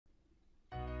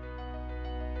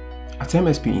At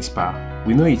MSP Inspire,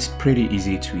 we know it's pretty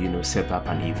easy to set up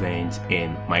an event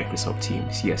in Microsoft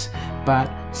Teams, yes, but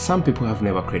some people have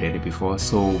never created it before,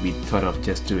 so we thought of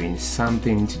just doing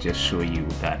something to just show you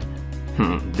that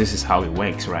this is how it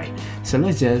works, right? So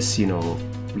let's just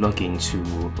log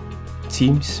into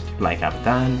Teams like I've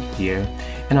done here,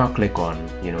 and I'll click on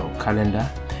calendar,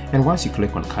 and once you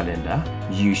click on calendar,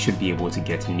 you should be able to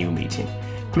get a new meeting.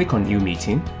 Click on new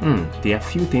meeting. There are a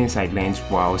few things I learned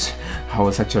whilst I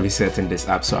was actually setting this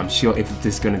up, so I'm sure if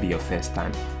this is going to be your first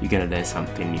time, you're going to learn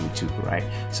something new too, right?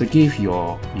 So give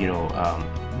your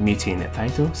meeting a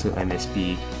title. So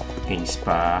MSP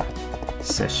Inspire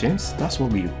Sessions, that's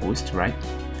what we host, right?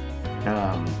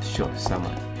 Sure,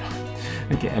 someone.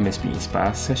 Okay, MSP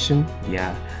Inspire Session,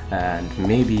 yeah, and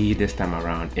maybe this time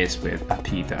around is with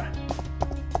Apita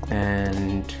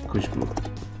and Kushbu.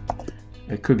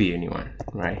 It could be anyone,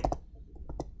 right?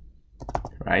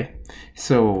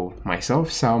 So myself,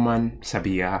 Salman,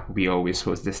 Sabia, we always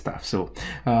host this stuff. So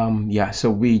yeah, so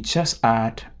we just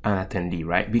add an attendee,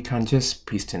 right? We can just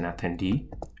paste an attendee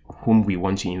whom we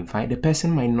want to invite. The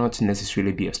person might not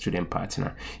necessarily be a student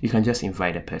partner. You can just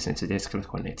invite a person, so just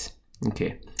click on it.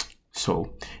 Okay,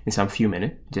 so in some few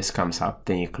minutes, just comes up,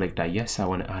 then you click that yes, I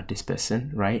want to add this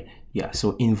person, right? Yeah,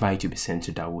 so invite to be sent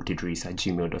to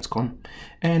dawudidris@gmail.com,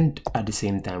 and at the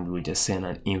same time we will just send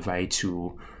an invite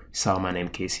to Salman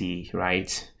MKC,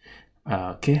 right?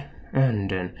 Okay, and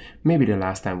then maybe the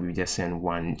last time we just send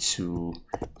one to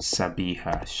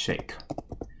Sabiha Sheikh.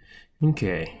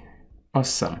 Okay,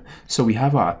 awesome. So we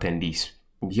have our attendees.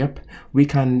 Yep, we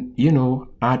can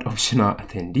add optional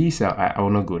attendees. I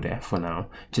will not go there for now,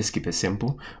 just keep it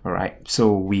simple. All right,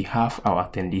 so we have our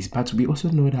attendees, but we also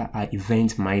know that our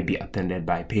event might be attended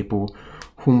by people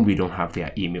whom we don't have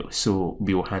their email, so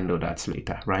we will handle that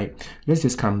later, right? Let's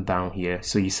just come down here.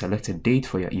 So you select a date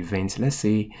for your event. Let's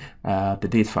say the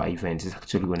date for our event is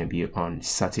actually going to be on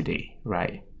Saturday,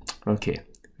 right? Okay,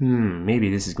 maybe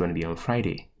this is going to be on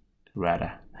Friday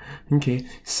rather. Okay,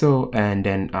 so and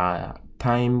then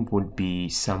time would be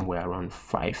somewhere around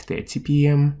 5:30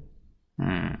 p.m.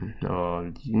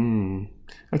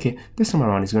 Okay, this time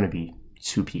around is going to be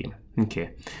 2 p.m.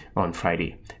 okay, on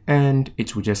Friday, and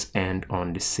it will just end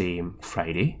on the same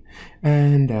Friday.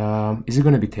 And is it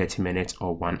going to be 30 minutes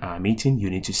or 1 hour meeting?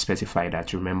 You need to specify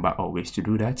that. Remember always to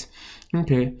do that.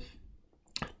 Okay,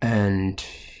 and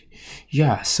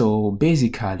yeah, so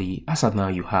basically as of now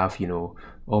you have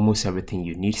almost everything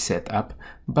you need set up,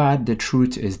 but the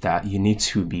truth is that you need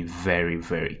to be very,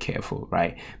 very careful,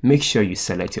 right? Make sure you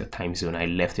select your time zone. I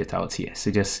left it out here,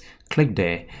 so just click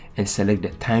there and select the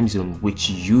time zone which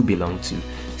you belong to,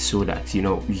 so that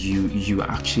you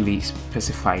actually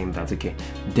specifying that okay,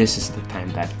 this is the time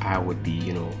that I would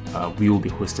be we will be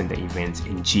hosting the event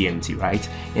in GMT, right?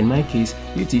 In my case,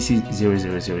 UTC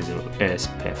 0000 is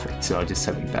perfect, so I'll just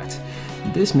select that.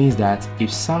 This means that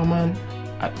if Salman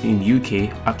in UK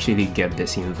actually get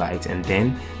this invite, and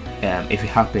then if it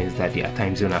happens that their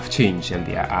time zone have changed and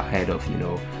they are ahead of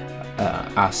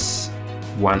us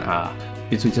 1 hour,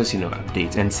 it will just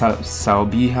update, and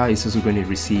Salbiha is also going to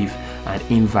receive an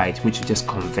invite which will just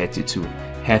convert it to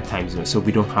her time zone, so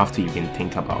we don't have to even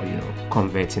think about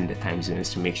converting the time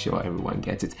zones to make sure everyone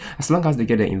gets it. As long as they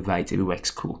get the invite, it works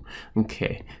cool.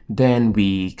 Okay, then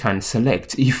we can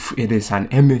select if it is an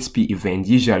MSP event.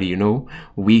 Usually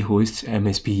we host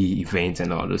MSP events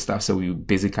and all those stuff, so we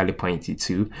basically point it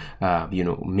to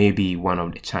maybe one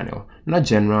of the channel, not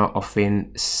general,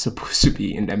 often supposed to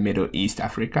be in the Middle East,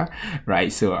 Africa,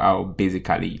 right? So I'll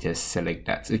basically just select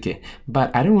that. Okay, but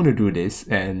I don't want to do this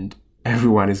and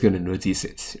everyone is going to notice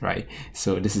it, right?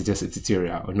 So this is just a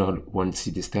tutorial. I not want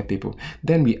to disturb people.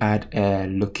 Then we add a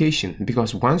location,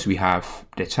 because once we have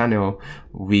the channel,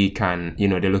 we can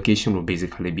the location will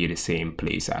basically be the same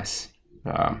place as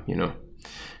as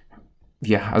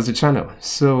the channel.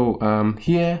 So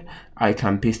here I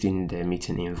can paste in the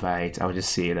meeting invite. I'll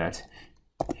just say that,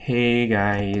 hey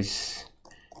guys,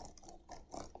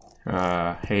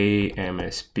 hey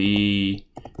MSP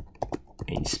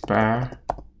Inspire,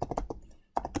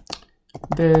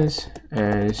 this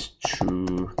is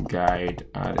to guide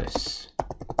others.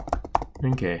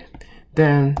 Okay,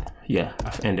 then yeah,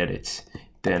 I've ended it.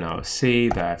 Then I'll say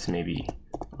that maybe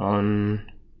on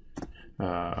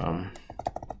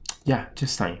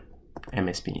just time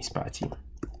MSP Inspire team.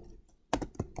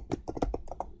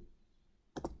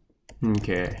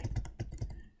 Okay,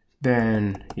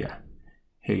 then yeah,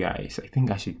 hey guys, I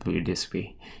think I should put it this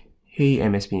way. Hey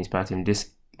MSP Inspire team,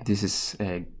 this is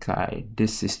a guide.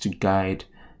 This is to guide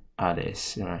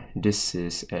others. This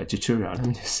is a tutorial. Let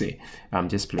me just say, I'm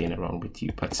just playing around with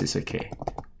you, but it's okay.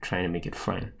 Trying to make it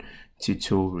fun.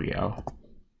 Tutorial.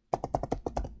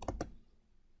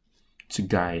 to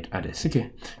guide others.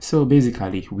 Okay, so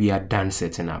basically we are done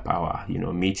setting up our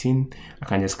meeting. I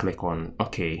can just click on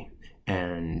OK,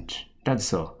 and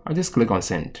that's all. I'll just click on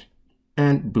send,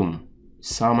 and boom,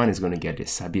 Salman is going to get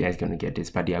this, Sabia is going to get this,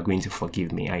 but they are going to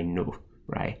forgive me, I know,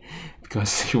 right?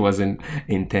 Because it wasn't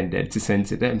intended to send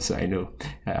to them, so I know.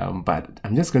 But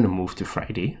I'm just going to move to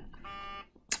Friday.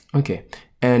 Okay,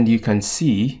 and you can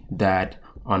see that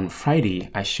on Friday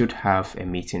I should have a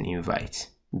meeting invite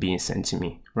being sent to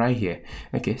me right here.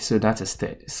 Okay, so that's a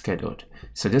scheduled.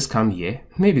 So just come here.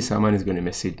 Maybe someone is going to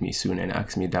message me soon and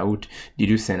ask me, Dawood, did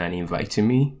you send an invite to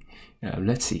me?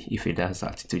 Let's see if it does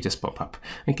that. It will just pop up.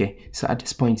 Okay, so at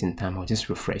this point in time, I'll just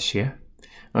refresh here.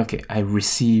 Okay, I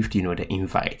received the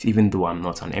invite, even though I'm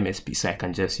not an MSP, so I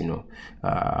can just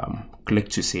click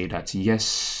to say that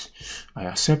yes, I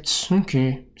accept.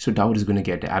 Okay, so Dawood is going to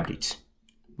get the update,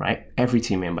 right? Every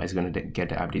team member is going to get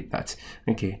the update that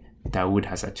Dawood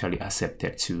has actually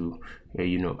accepted to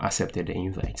accepted the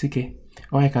invite. Okay,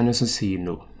 or I can also say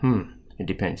no. It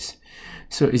depends.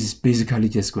 So it's basically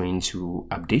just going to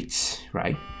update,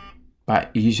 right?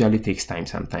 But it usually takes time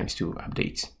sometimes to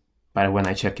update. But when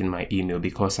I check in my email,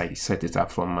 because I set it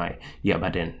up from my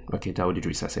but then Dawood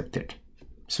is accepted.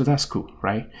 So that's cool,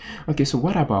 right? Okay, so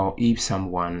what about if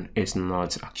someone is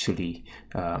not actually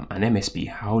an MSP?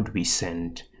 How do we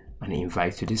send an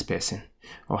invite to this person?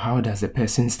 Or how does the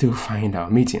person still find our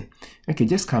meeting? Okay,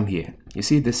 just come here. You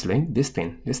see this link, this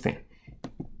thing.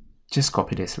 Just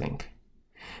copy this link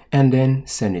and then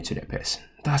send it to the person.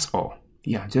 That's all.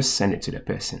 Yeah, just send it to the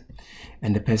person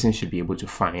and the person should be able to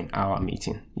find our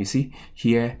meeting. You see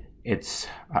here, it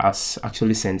has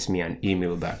actually sent me an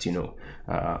email that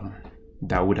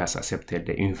Dawood has accepted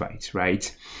the invite,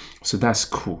 right? So that's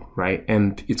cool, right?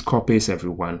 And it copies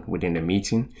everyone within the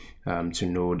meeting to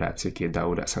know that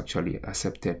Dawood has actually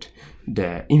accepted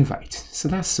the invite. So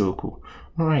that's so cool.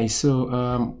 All right,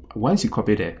 so once you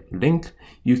copy the link,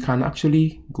 you can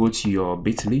actually go to your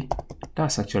bit.ly.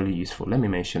 That's actually useful. Let me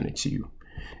mention it to you,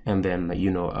 and then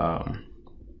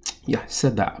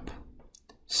set that up.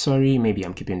 Sorry, maybe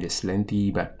I'm keeping this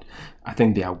lengthy, but I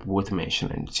think they are worth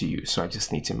mentioning to you, so I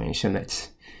just need to mention it.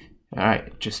 All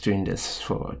right, just doing this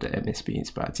for the MSP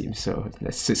Inspire team, so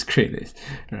let's just create this.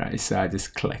 All right, so I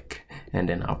just click and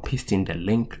then I'll paste in the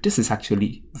link. This is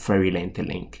actually very lengthy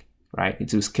link, right?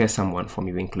 It will scare someone from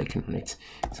even clicking on it.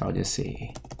 So I'll just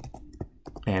say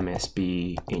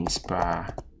MSP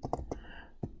Inspire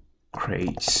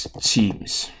creates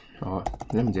teams, or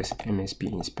let me just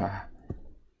MSP Inspire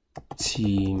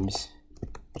teams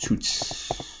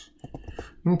shoots.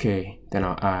 Okay, then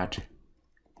I'll add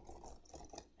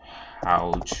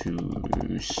how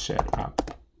to set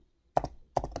up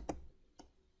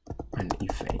an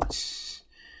event.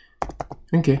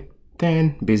 Okay,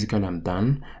 then basically I'm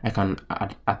done. I can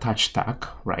attach tag,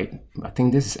 right? I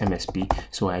think this is MSP,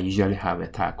 so I usually have a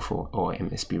tag for all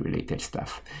MSP related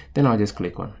stuff. Then I'll just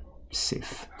click on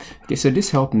save. Okay, so this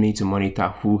helped me to monitor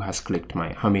who has clicked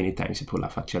how many times people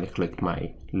have actually clicked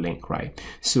my link, right?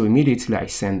 So immediately I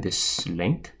send this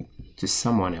link to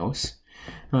someone else.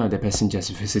 The person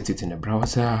just visits it in the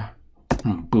browser,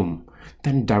 boom,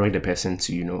 then direct the person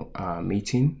to our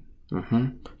meeting.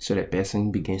 So the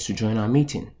person begins to join our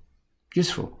meeting.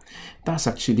 Useful. That's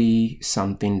actually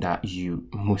something that you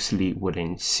mostly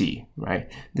wouldn't see,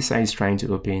 right? This side is trying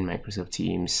to open Microsoft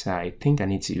Teams. I think I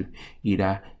need to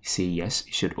either say yes,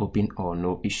 it should open, or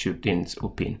no, it shouldn't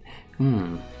open.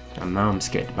 I'm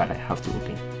scared, but I have to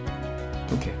open.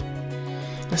 Okay,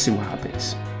 let's see what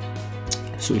happens.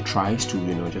 So it tries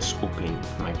to just open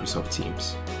Microsoft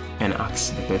Teams and asks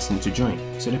the person to join,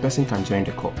 so the person can join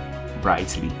the call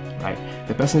brightly, right?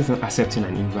 The person is not accepting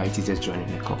an invite, he's just joining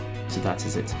the call. So that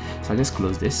is it. So I just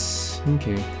close this.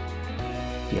 Okay,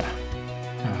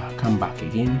 come back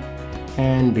again,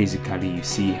 and basically you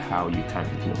see how you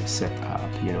can set up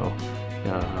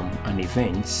an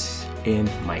event in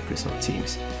Microsoft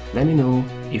Teams. Let me know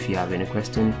if you have any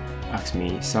question. Ask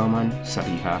me, Salman,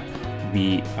 Sabiha.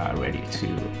 We are ready to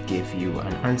give you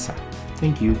an answer.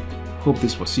 Thank you. Hope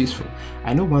this was useful.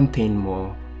 I know one thing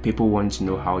more. People want to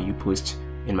know how you post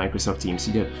in Microsoft Teams.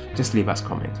 Just leave us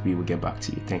comments. We will get back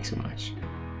to you. Thanks so much.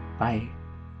 Bye.